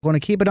Going to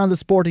keep it on the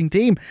sporting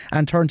team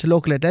and turn to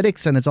local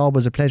athletics, and it's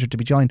always a pleasure to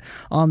be joined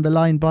on the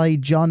line by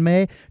John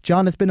May.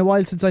 John, it's been a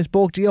while since I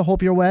spoke to you.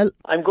 Hope you're well.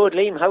 I'm good,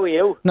 Liam. How are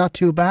you? Not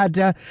too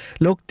bad.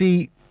 Look,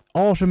 the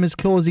autumn is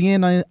closing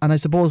in, and I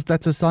suppose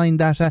that's a sign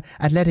that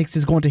athletics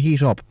is going to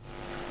heat up.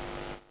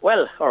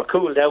 Well, or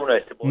cool down,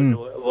 I suppose.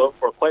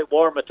 We're quite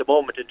warm at the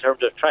moment in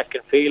terms of track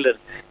and field and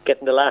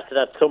getting the last of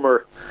that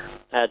summer,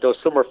 those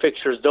summer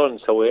fixtures done.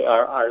 So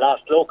our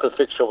last local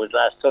fixture was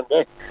last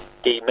Sunday.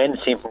 The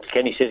men's team from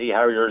Kenny City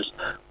Harriers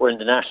were in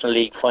the National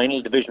League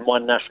final, Division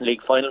 1 National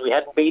League final. We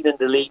hadn't been in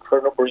the league for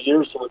a number of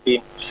years, so we'd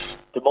been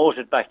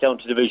demoted back down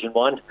to Division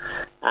 1,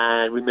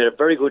 and we made a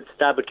very good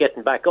stab at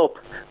getting back up,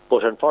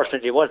 but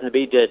unfortunately it wasn't to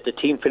be. The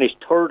team finished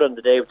third on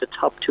the day with the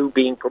top two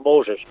being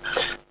promoted.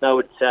 Now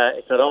it's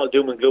not all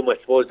doom and gloom. I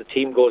suppose the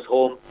team goes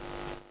home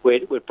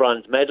with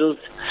bronze medals,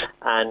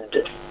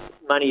 and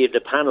many of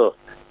the panel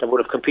that would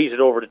have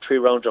competed over the 3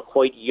 rounds are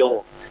quite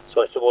young.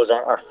 So I suppose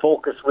our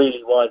focus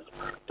really was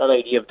that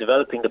idea of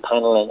developing the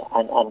panel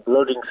and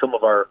blooding some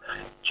of our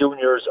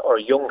juniors or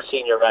young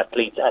senior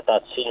athletes at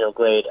that senior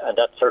grade, and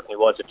that certainly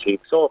was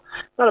achieved. So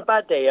not a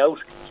bad day out.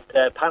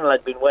 The panel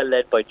had been well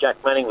led by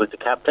Jack Manning, was the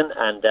captain,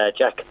 and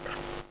Jack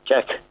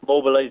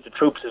mobilised the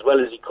troops as well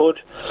as he could.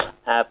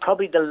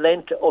 Probably the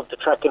length of the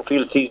track and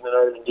field season in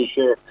Ireland this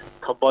year,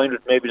 combined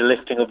with maybe the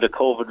lifting of the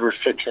COVID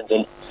restrictions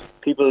and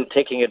people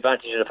taking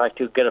advantage of the fact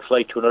you could get a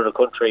flight to another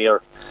country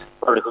or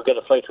they could get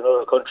a flight to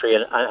another country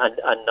and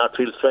not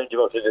feel strange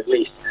about it at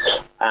least.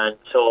 And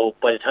so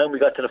by the time we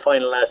got to the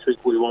final last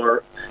week, we were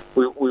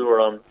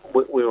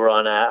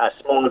on a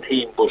small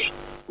team, but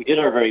we did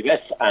our very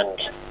best,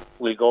 and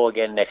we'll go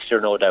again next year,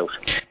 no doubt.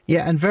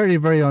 Yeah, and very,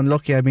 very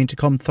unlucky. I mean, to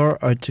come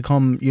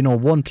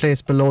one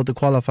place below the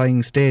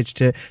qualifying stage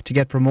to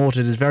get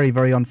promoted is very,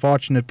 very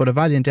unfortunate, but a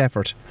valiant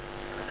effort.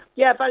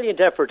 Yeah, valiant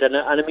effort, and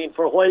I mean,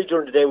 for a while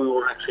during the day we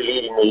were actually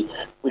leading.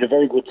 We had a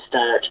very good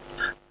start.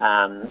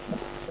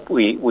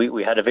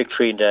 We had a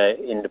victory in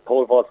the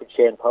pole vault with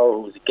Shane Power,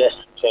 who was a guest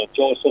from St.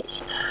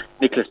 Joseph's.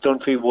 Nicholas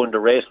Dunphy won the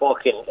race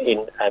walk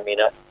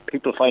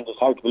people find it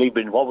hard to believe,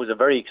 but in what was a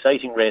very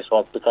exciting race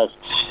walk, because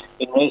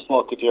in race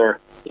walk, if you're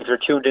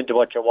tuned into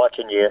what you're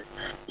watching,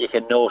 you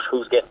can note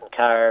who's getting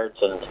cards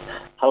and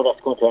how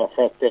that's going to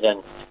affect it,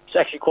 and it's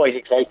actually quite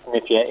exciting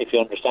if you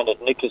understand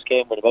it. Nicholas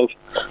came with about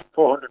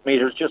 400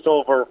 metres, just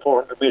over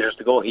 400 metres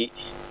to go. He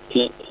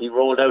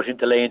rolled out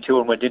into lane 2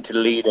 and went into the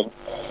lead, and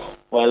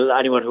well,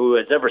 anyone who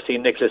has ever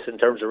seen Nicholas in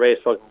terms of race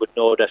walking would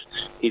know that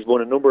he's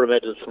won a number of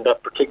medals from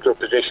that particular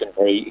position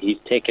where he's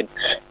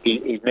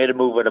made a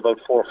move at about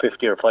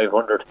 450 or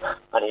 500,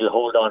 and he'll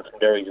hold on from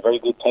there. He's a very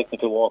good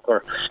technical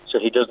walker, so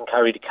he doesn't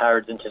carry the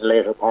cards into the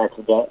later part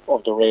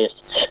of the race,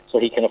 so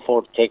he can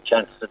afford to take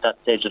chances at that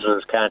stage that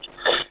others can't.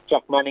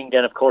 Jack Manning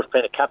then, of course,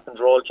 playing a captain's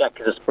role. Jack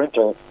is a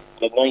sprinter,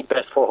 the 9th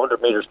best 400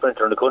 metre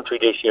sprinter in the country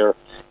this year.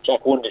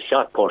 Jack won the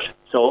shot put.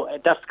 So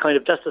that's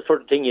the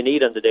sort of thing you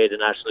need on the day of the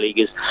National League,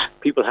 is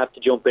people have to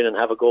jump in and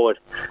have a go at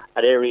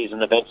areas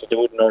and events that they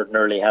wouldn't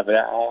ordinarily have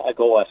a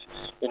go at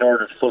in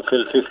order to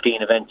fulfil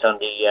 15 events on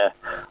the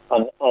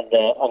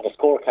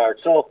scorecard.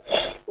 So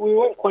we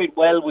went quite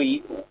well.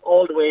 We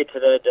all the way to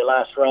the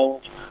last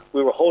round.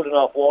 We were holding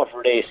off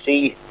Waterford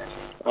AC,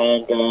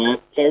 and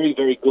very,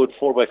 very good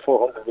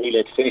 4x400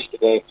 relay to finish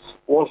today.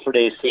 Waterford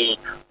AC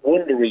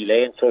won the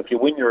relay, and so if you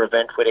win your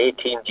event with 8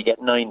 teams, you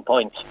get 9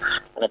 points.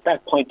 And at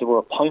that point, they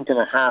were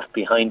 1.5 points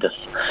behind us,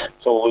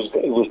 so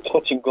it was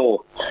touch and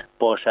go.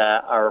 But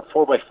our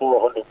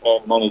 4x400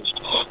 men managed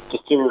to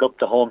steer it up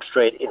the home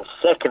straight in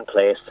second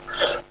place,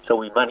 so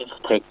we managed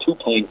to take 2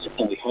 points,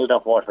 and we held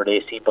off Waterford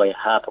AC by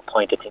 0.5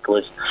 point. I think it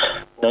was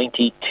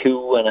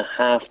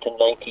 92.5 to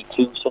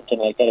 92, something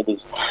like that. It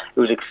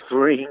was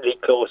extremely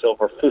close,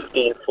 over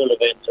 15 full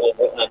events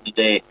over on the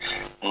day.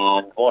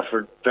 And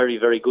Waterford, very,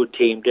 very good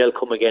team. They'll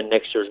come again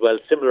next year as well.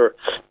 Similar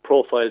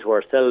profile to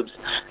ourselves.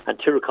 And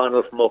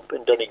Tyrconnell from up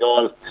in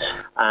Donegal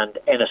and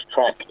Ennis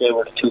Track, they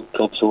were the 2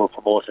 clubs who were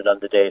promoted on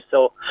the day.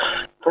 So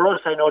for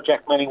us, I know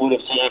Jack Manning would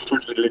have said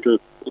afterwards,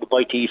 with a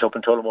bite to eat up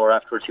in Tullamore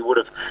afterwards, he would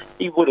have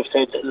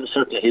said that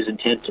certainly his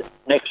intent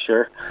next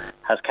year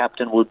as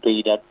captain would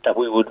be that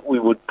we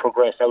would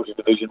progress out of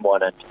Division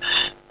 1, and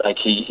like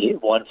he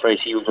one phrase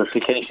he used was, the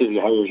Kenny City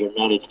Harriers are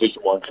not a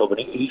Division 1 club, and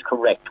he's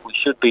correct. We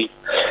should be.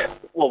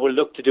 What we'll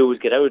look to do is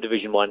get out of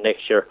Division 1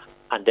 next year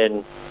and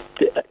then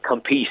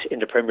compete in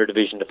the Premier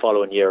Division the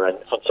following year. And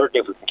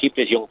certainly if we can keep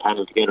this young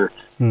panel together,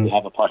 we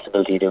have a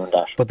possibility of doing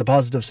that. But the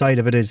positive side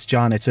of it is,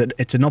 John, it's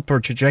an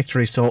upward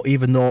trajectory. So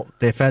even though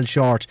they fell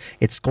short,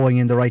 it's going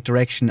in the right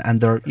direction,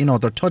 and they're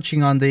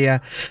touching on they're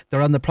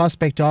on the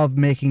prospect of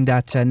making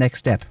that next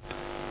step.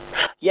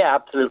 Yeah,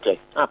 absolutely,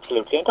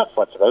 and that's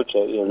what it's about.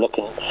 You're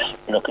looking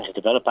to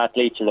develop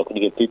athletes. You're looking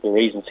to give people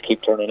reasons to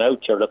keep turning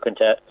out. You're looking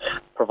to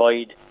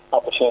provide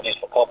opportunities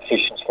for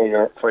competitions for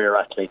your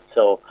athletes.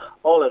 So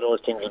all of those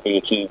things will be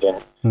achieved,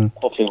 and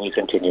hopefully we'll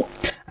continue.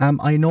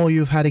 I know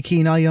you've had a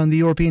keen eye on the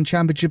European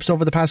Championships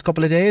over the past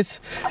couple of days.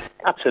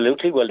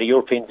 Absolutely. Well, the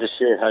Europeans this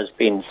year has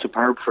been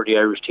superb for the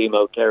Irish team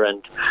out there,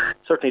 and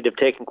certainly they've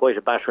taken quite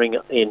a battering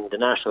in the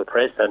national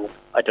press, and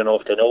I don't know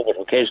if they know, but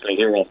occasionally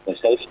hear of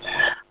myself.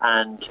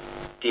 And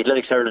the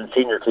Athletics Ireland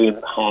senior team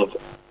have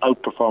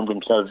outperformed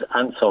themselves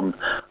and some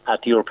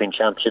at the European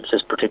Championships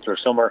this particular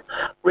summer.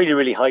 Really,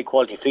 really high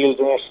quality field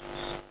race.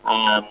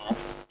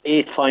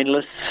 8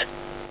 finalists.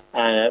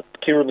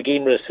 Kieran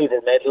McGean with a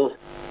silver medal.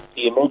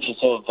 The emergence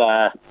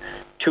of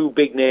 2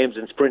 big names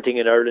in sprinting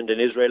in Ireland, and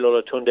Israel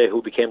Olatunde,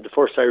 who became the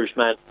first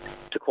Irishman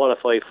to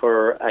qualify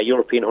for a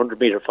European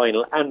 100-metre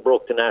final and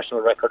broke the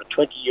national record, a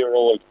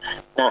 20-year-old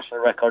national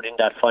record in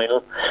that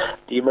final.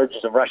 The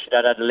emergence of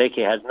Rashidat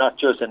Adeleke has not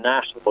just a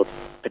national but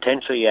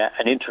potentially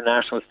an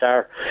international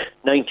star.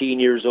 19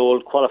 years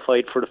old,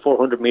 qualified for the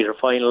 400-metre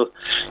final.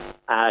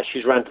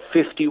 She's ran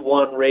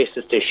 51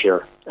 races this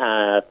year.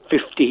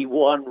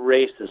 51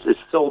 races. It's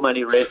so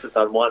many races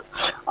on one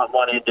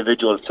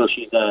individual. So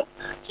she's a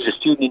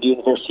student in the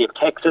University of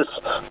Texas.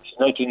 She's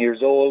 19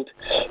 years old.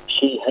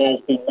 She has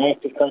been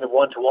marked as kind of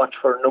one to watch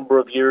for a number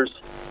of years.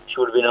 She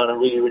would have been on a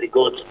really, really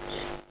good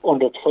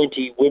under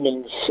 20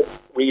 women's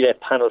relay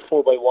panel,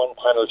 4x1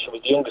 panel. She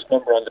was the youngest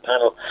member on the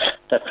panel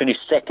that finished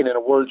second in a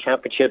World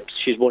Championships.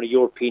 She's won a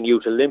European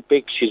Youth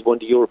Olympics. She's won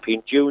the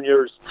European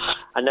Juniors,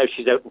 and now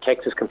she's out in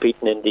Texas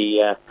competing in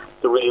the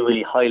really,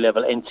 really high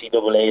level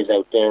NCAAs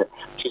out there.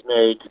 She's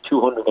made the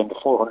 200 and the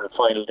 400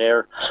 final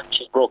there.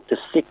 She's broke the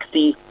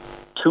 60,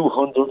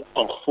 200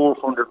 and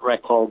 400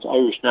 records,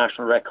 Irish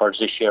national records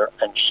this year,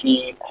 and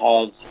she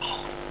has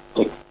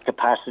the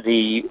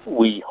capacity,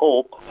 we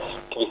hope,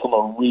 to become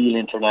a real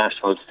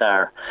international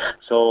star.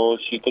 So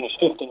she finished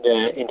 5th in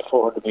the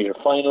 400 metre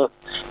final,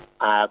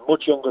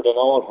 much younger than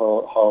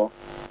all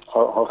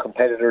her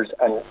competitors,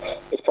 and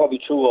it's probably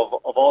true of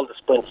all the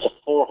sprints. The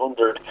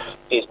 400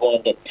 is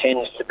one that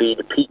tends to be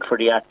the peak for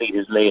the athlete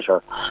is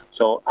later.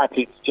 So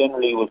athletes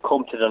generally will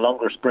come to the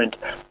longer sprint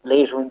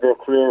later in their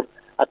career.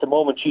 At the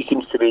moment, she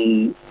seems to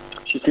be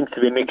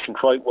mixing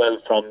quite well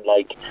from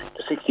like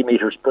the 60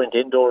 metre sprint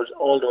indoors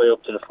all the way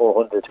up to the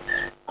 400,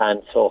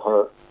 and so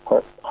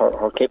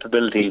her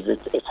capabilities,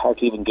 it's hard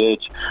to even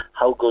gauge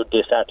how good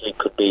this athlete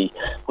could be.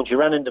 When she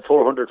ran in the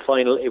 400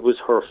 final, it was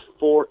her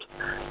 4th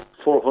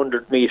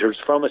 400 metres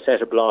from a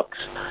set of blocks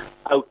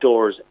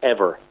outdoors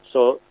ever.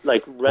 So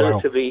like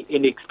relatively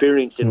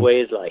inexperienced in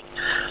ways like.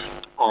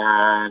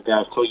 And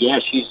so yeah,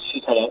 she's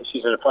had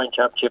a fine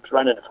championships.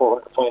 Ran in the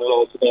 400 final.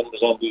 Also then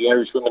was on the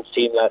Irish women's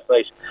team last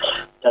night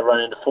that ran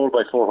in the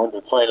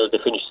 4x400 final. They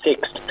finished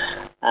 6th.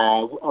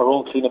 Our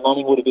own Cliona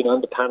Manning would have been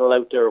on the panel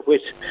out there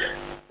with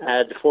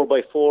the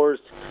 4x4s.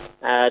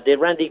 They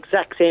ran the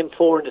exact same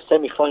 4 in the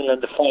semi-final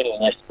and the final.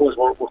 And I suppose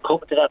we're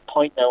coming to that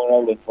point now in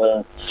Ireland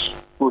where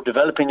we're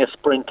developing a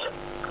sprint.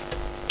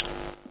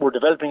 We're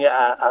developing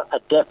a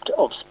depth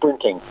of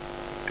sprinting.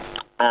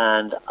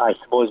 And I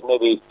suppose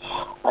maybe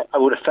I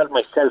would have felt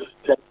myself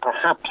that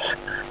perhaps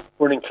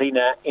running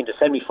Cliona in the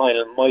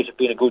semi-final might have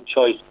been a good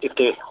choice if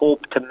they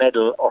hoped to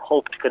medal or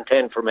hoped to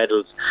contend for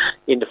medals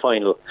in the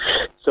final.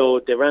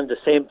 So they ran the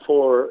same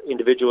 4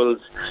 individuals.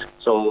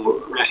 So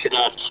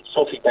Rashidat,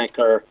 Sophie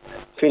Becker,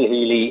 Phil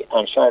Healy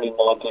and Charlene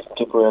Maud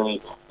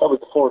Tipperary. That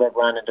was the 4 that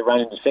ran, and they ran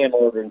in the same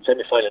order in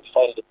semi-final and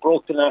final. They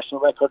broke the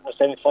national record in the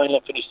semi-final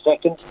and finished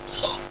 2nd.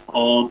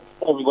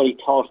 Everybody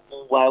thought,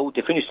 wow,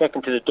 they finished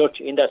 2nd to the Dutch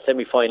in that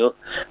semi-final,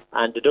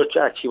 and the Dutch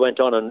actually went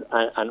on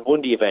and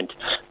won the event.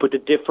 But the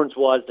difference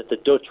was that the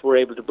Dutch were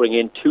able to bring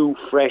in 2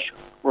 fresh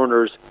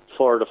runners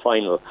for the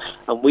final,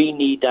 and we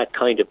need that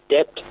kind of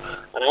depth.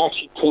 And I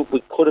actually think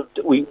we could have,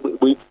 we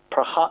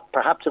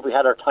perhaps if we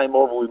had our time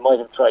over, we might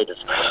have tried it,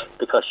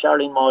 because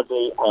Charlene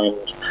Maudsley and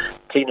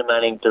Cliona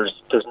Manning,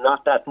 there's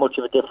not that much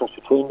of a difference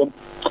between them.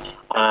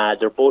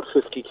 They're both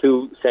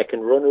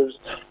 52-second runners.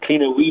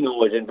 Cliona, we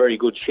know, is in very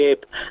good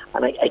shape,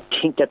 and I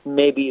think that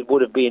maybe it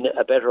would have been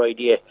a better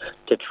idea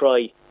to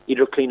try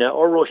either Cliona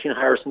or Roisin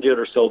Harrison, the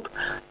other sub,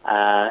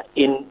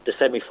 in the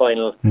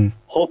semi-final,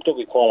 hope that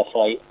we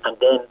qualify, and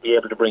then be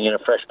able to bring in a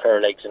fresh pair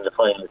of legs in the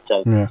final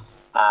itself. Yeah.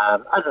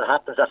 As it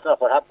happens, that's not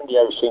what happened. The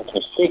Irish team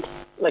finished 6th.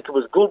 Like, it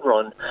was a good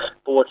run,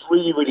 but what's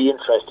really, really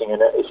interesting,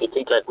 and if you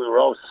think like we were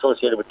always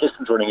associated with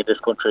distance running in this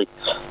country,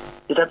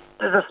 is that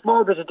there's a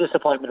small bit of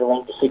disappointment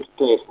around the 6th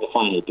place in the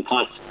final,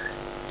 because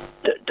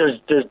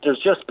there's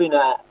just been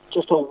a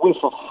whiff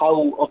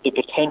of the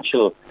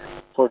potential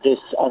for this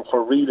and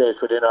for relays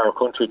within our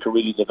country to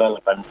really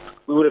develop. And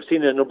we would have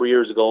seen it a number of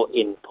years ago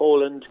in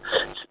Poland,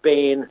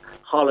 Spain,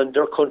 Holland.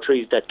 There are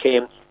countries that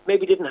came,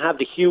 maybe didn't have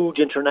the huge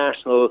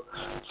international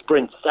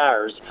sprint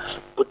stars,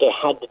 but they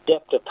had the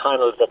depth of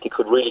panels that they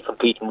could really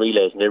compete in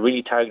relays, and they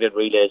really targeted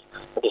relays,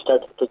 and they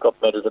started to pick up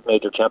medals at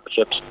major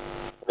championships.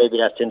 Maybe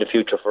that's in the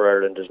future for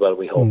Ireland as well,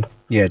 we hope.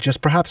 Yeah,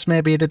 just perhaps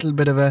maybe a little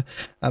bit of a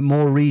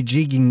more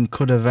rejigging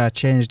could have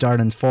changed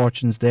Ireland's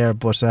fortunes there,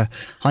 but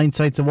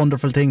hindsight's a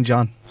wonderful thing,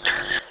 John.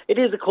 It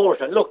is a course,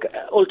 and look,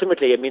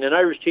 ultimately, I mean, an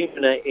Irish team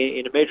in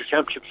a major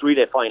championships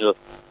relay final,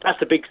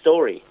 that's a big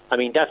story. I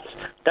mean, that's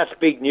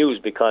big news,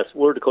 because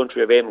we're the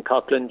country of Eamon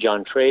Coughlin,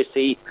 John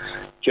Tracy,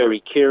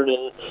 Jerry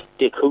Kiernan,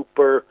 Dick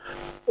Hooper,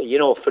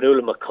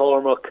 Fionnuala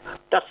McCormack.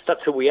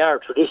 That's who we are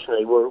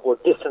traditionally. We're a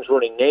distance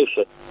running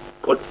nation.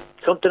 But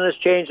something has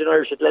changed in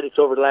Irish athletics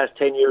over the last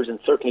 10 years, and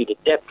certainly the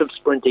depth of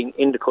sprinting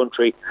in the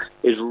country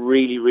is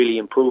really, really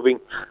improving,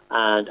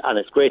 and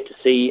it's great to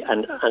see.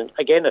 And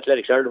again,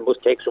 Athletics Ireland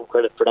must take some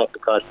credit for that,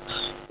 because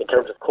in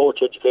terms of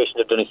coach education,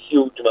 they've done a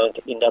huge amount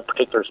in that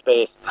particular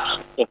space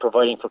in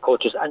providing for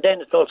coaches. And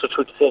then it's also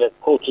true to say that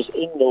coaches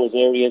in those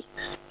areas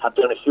have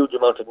done a huge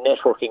amount of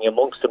networking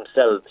amongst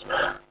themselves,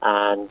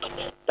 and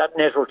that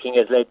networking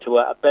has led to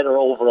a better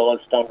overall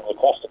standing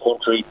across the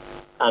country.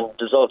 And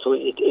there's also,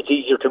 it's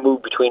easier to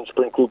move between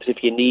sprint groups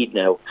if you need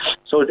now.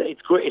 So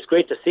it's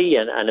great to see,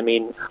 and I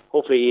mean,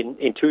 hopefully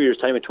in 2 years'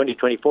 time, in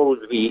 2024,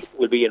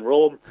 we'll be in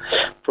Rome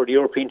for the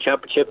European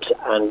Championships,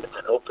 and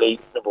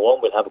hopefully, number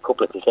one, we'll have a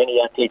couple of Kilkenny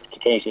athletes,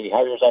 Kilkenny City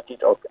Harriers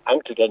athletes,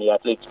 and Kilkenny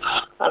athletes,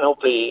 and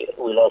hopefully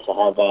we'll also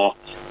have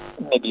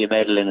maybe a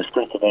medal in a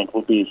sprint event.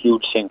 Would be a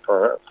huge thing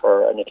for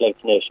an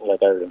athletics nation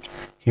like Ireland.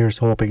 Here's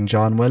hoping,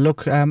 John. Well,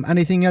 look,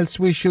 anything else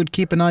we should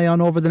keep an eye on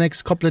over the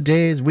next couple of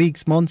days,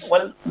 weeks, months?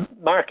 Well,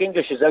 Mark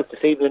English is out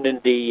this evening in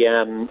the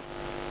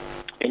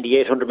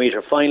 800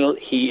 metre final.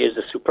 He is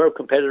a superb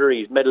competitor.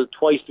 He's medalled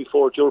twice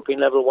before at European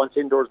level, once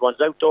indoors,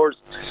 once outdoors.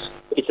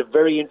 It's a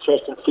very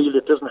interesting field.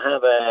 It doesn't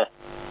have an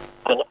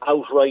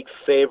outright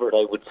favourite,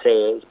 I would say.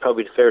 It's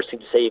probably the fairest thing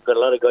to say. You've got a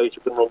lot of guys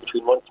who can run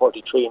between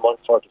 143 and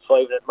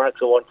 145, and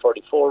Mark's a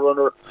 144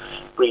 runner.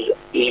 But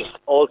he's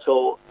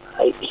also,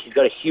 he's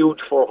got a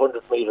huge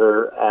 400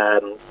 metre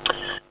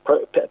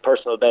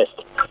personal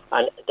best,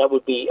 and that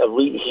would be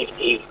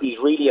he's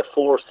really a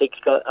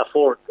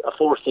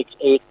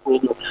 4.68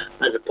 winner,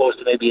 as opposed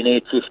to maybe an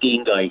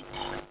 8.15 guy.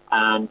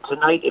 And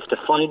tonight, if the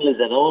final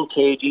is at all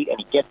cagey and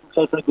he gets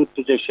himself in a good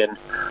position,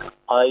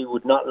 I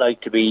would not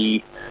like to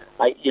be,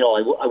 I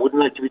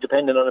wouldn't like to be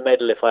dependent on a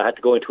medal if I had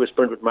to go into a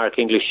sprint with Mark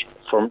English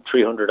from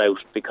 300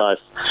 out, because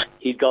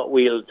he's got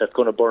wheels that's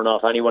going to burn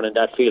off anyone in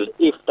that field.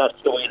 If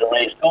that's the way the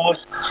race goes,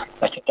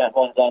 I think that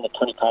one's on at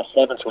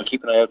 7:20, so we'll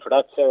keep an eye out for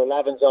that. Sarah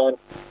Lavin's on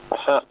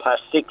at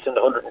 6:30 in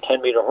the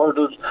 110 metre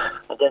hurdles,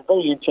 and then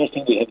very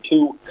interesting, we have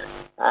two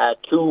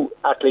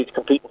athletes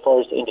competing for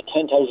us in the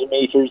 10,000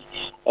 metres,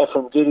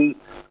 Ephraim Giddy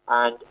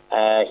and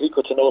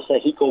Hiko Tenosa.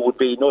 Hiko would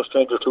be no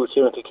stranger to us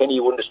here in Kilkenny.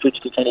 He won the Streets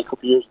Kilkenny a couple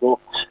of years ago.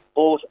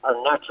 Both are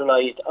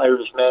naturalised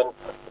Irish men.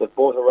 They've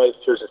both arrived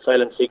here as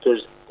asylum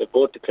seekers. They've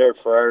both declared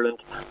for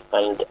Ireland,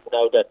 and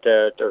now that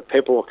their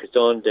paperwork is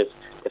done, they've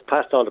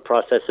passed all the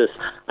processes,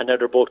 and now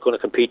they're both going to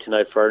compete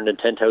tonight for Ireland in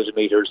 10,000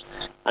 metres.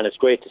 And it's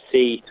great to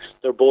see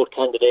they're both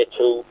candidates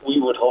who we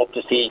would hope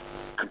to see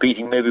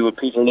competing maybe with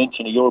Peter Lynch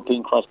in a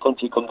European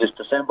cross-country come this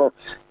December.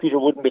 Peter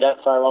wouldn't be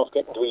that far off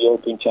getting to a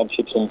European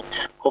Championships, and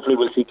hopefully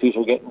we'll see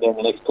Peter getting there in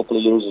the next couple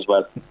of years as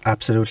well.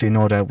 Absolutely,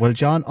 no doubt. Well,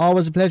 John,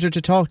 always a pleasure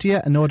to talk to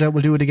you, and no doubt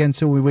we'll do it again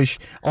soon. We wish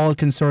all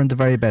concerned the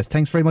very best.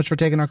 Thanks very much for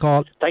taking our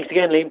call. Thanks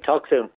again, Liam. Talk soon.